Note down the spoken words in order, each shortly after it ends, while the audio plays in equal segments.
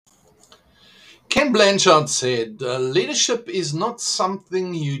Ken Blanchard said, leadership is not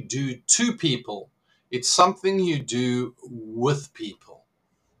something you do to people, it's something you do with people.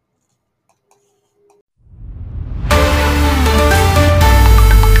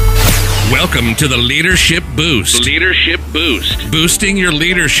 Welcome to the Leadership Boost. Leadership Boost. Boosting your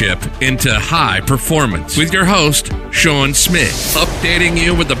leadership into high performance with your host, Sean Smith, updating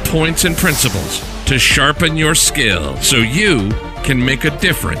you with the points and principles to sharpen your skill so you can make a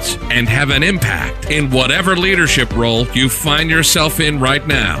difference and have an impact in whatever leadership role you find yourself in right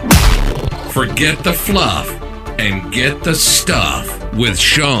now. Forget the fluff and get the stuff with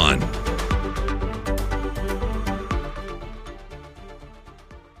Sean.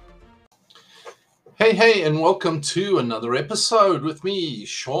 Hey, and welcome to another episode with me,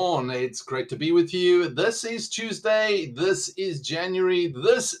 Sean. It's great to be with you. This is Tuesday. This is January.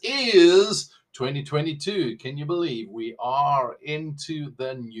 This is 2022. Can you believe we are into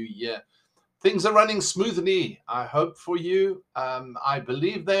the new year? Things are running smoothly. I hope for you. I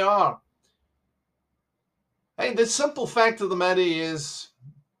believe they are. Hey, the simple fact of the matter is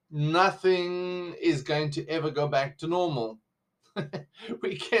nothing is going to ever go back to normal.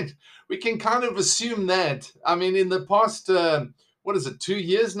 we can kind of assume that. I mean, in the past, 2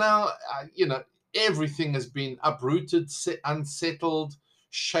 years now? Everything has been uprooted, unsettled,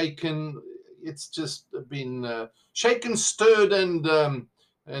 shaken. It's just been shaken, stirred,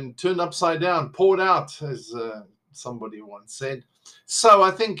 and turned upside down, poured out, as somebody once said. So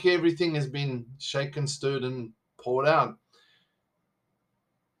I think everything has been shaken, stirred, and poured out.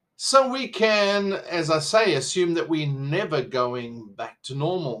 So we can, as I say, assume that we're never going back to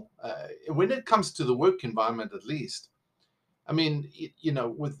normal when it comes to the work environment, at least. I mean,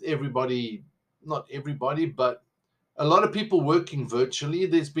 with everybody, not everybody, but a lot of people working virtually,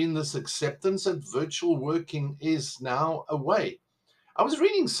 there's been this acceptance that virtual working is now a way. I was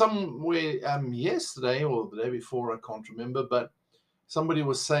reading somewhere yesterday or the day before, I can't remember, but somebody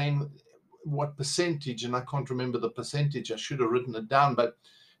was saying what percentage, and I can't remember the percentage, I should have written it down, but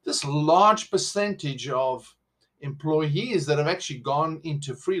this large percentage of employees that have actually gone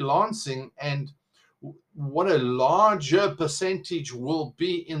into freelancing, and what a larger percentage will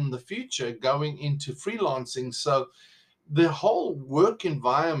be in the future going into freelancing. So the whole work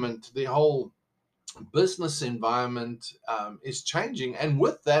environment, the whole business environment is changing. And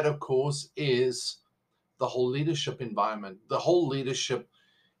with that, of course, is the whole leadership environment, the whole leadership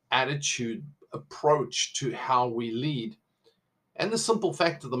attitude, approach to how we lead. And the simple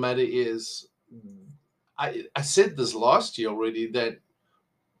fact of the matter is, I said this last year already, that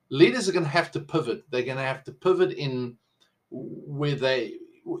leaders are going to have to pivot. They're going to have to pivot in where they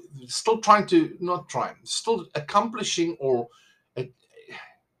still still accomplishing or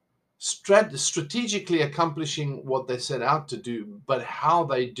strategically accomplishing what they set out to do, but how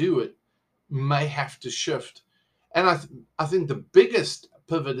they do it may have to shift. And I think the biggest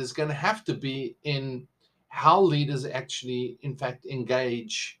pivot is going to have to be in how leaders actually, in fact,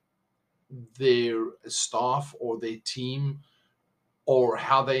 engage their staff or their team, or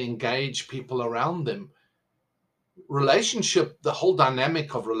how they engage people around them. The whole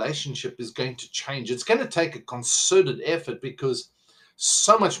dynamic of relationship is going to change. It's going to take a concerted effort because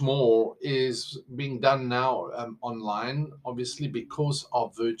so much more is being done now online, obviously, because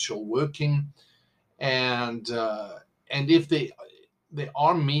of virtual working. And if there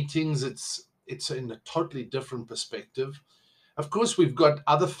are meetings, it's in a totally different perspective. Of course, we've got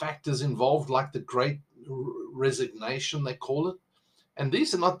other factors involved, like the great resignation, they call it. And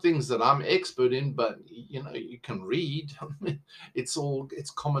these are not things that I'm expert in, but you can read.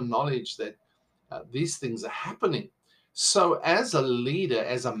 It's common knowledge that these things are happening. So as a leader,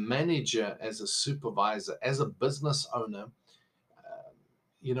 as a manager, as a supervisor, as a business owner,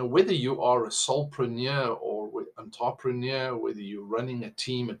 whether you are a solopreneur or entrepreneur, whether you're running a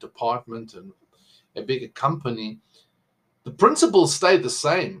team, a department, and a bigger company, the principles stay the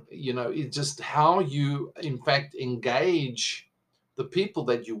same. It's just how you, in fact, engage the people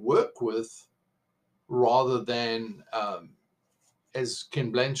that you work with, rather than, as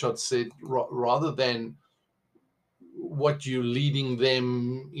Ken Blanchard said, rather than what you're leading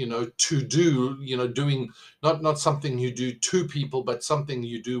them, to do, doing not something you do to people, but something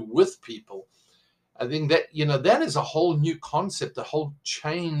you do with people. I think that, that is a whole new concept, a whole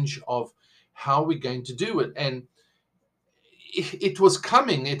change of how we're going to do it. And it was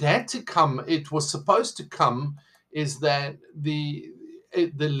coming, it had to come, it was supposed to come, is that the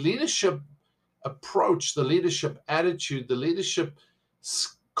leadership approach, the leadership attitude, the leadership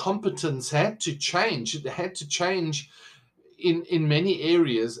competence had to change. It had to change in many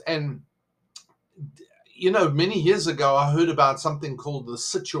areas. And Many years ago, I heard about something called the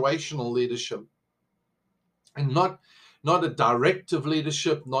situational leadership, and not a directive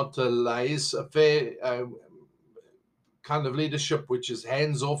leadership, not a laissez-faire kind of leadership, which is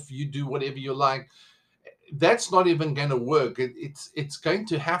hands off, you do whatever you like. That's not even going to work. It's going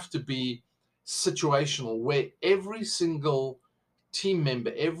to have to be situational, where every single team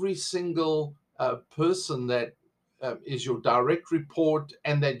member, every single person that is your direct report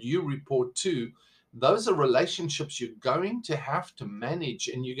and that you report to, those are relationships you're going to have to manage,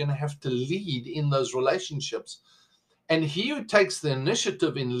 and you're going to have to lead in those relationships. And he who takes the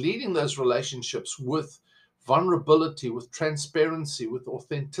initiative in leading those relationships with vulnerability, with transparency, with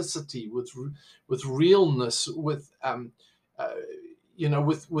authenticity, with realness, with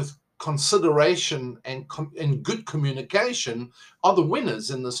with consideration and good communication, are the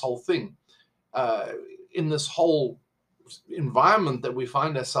winners in this whole thing, in this whole environment that we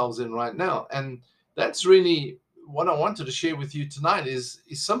find ourselves in right now. And that's really what I wanted to share with you tonight. Is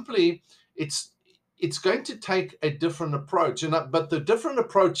simply it's going to take a different approach, but the different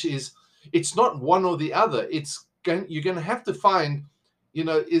approach is, it's not one or the other. You're going to have to find,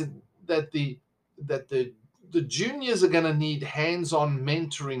 is that the juniors are going to need hands-on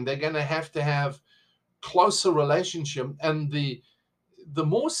mentoring. They're going to have closer relationship, and the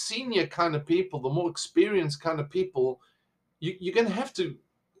more senior kind of people, the more experienced kind of people, you're going to have to,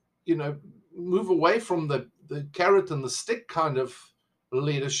 move away from the carrot and the stick kind of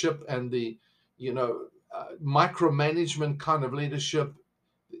leadership and the micromanagement kind of leadership.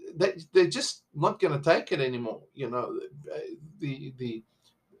 They're just not going to take it anymore. The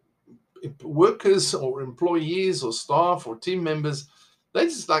workers or employees or staff or team members, they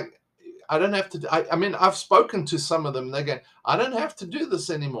just like, I don't have to. I mean, I've spoken to some of them. They go, I don't have to do this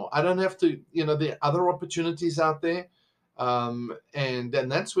anymore. I don't have to. There are other opportunities out there, and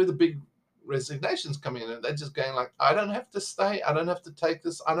that's where the big resignations come in. And they're just going like, I don't have to stay. I don't have to take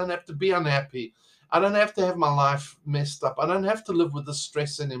this. I don't have to be unhappy. I don't have to have my life messed up. I don't have to live with the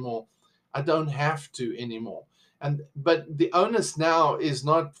stress anymore. I don't have to anymore. But the onus now is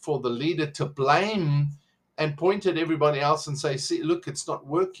not for the leader to blame and point at everybody else and say, see, look, it's not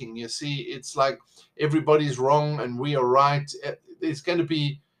working. You see, it's like everybody's wrong and we are right. There's going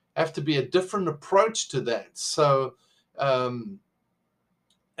to have to be a different approach to that. So,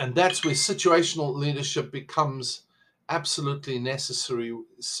 and that's where situational leadership becomes absolutely necessary,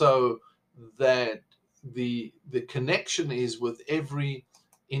 so that the connection is with every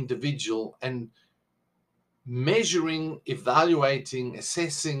individual, and measuring, evaluating,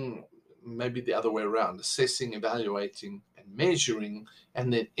 assessing, maybe the other way around, assessing, evaluating, and measuring,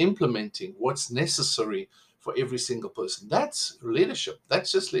 and then implementing what's necessary for every single person. That's leadership.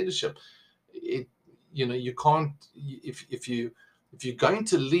 That's just leadership. You can't, if you're going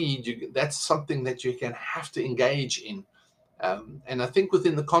to lead, that's something that you can have to engage in. And I think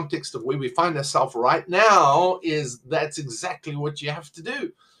within the context of where we find ourselves right now, that's exactly what you have to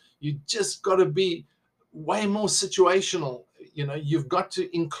do. You just got to be way more situational. You've got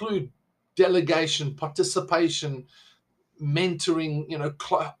to include delegation, participation, mentoring,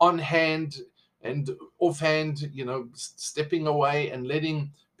 on hand and offhand, stepping away and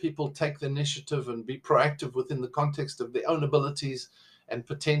letting people take the initiative and be proactive within the context of their own abilities and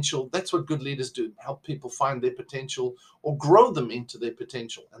potential. That's what good leaders do: help people find their potential or grow them into their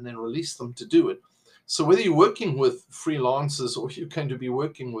potential and then release them to do it. So whether you're working with freelancers or you're going to be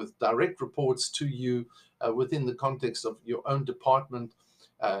working with direct reports to you within the context of your own department,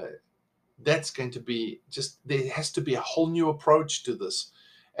 that's going to be there has to be a whole new approach to this.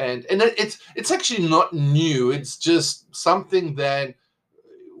 And it's actually not new. It's just something that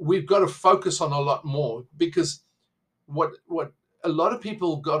we've got to focus on a lot more, because what a lot of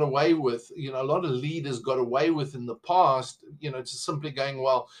people got away with, a lot of leaders got away with in the past, just simply going,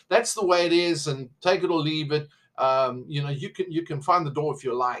 well, that's the way it is and take it or leave it. You can find the door if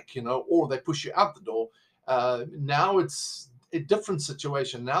you like, or they push you out the door. Now it's a different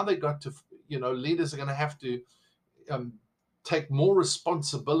situation. Now they got to, leaders are going to have to take more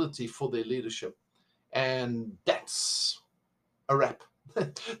responsibility for their leadership. And that's a wrap.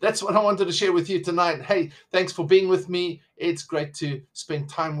 That's what I wanted to share with you tonight. Hey, thanks for being with me. It's great to spend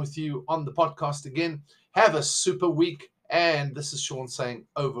time with you on the podcast again. Have a super week. And this is Sean saying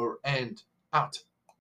over and out.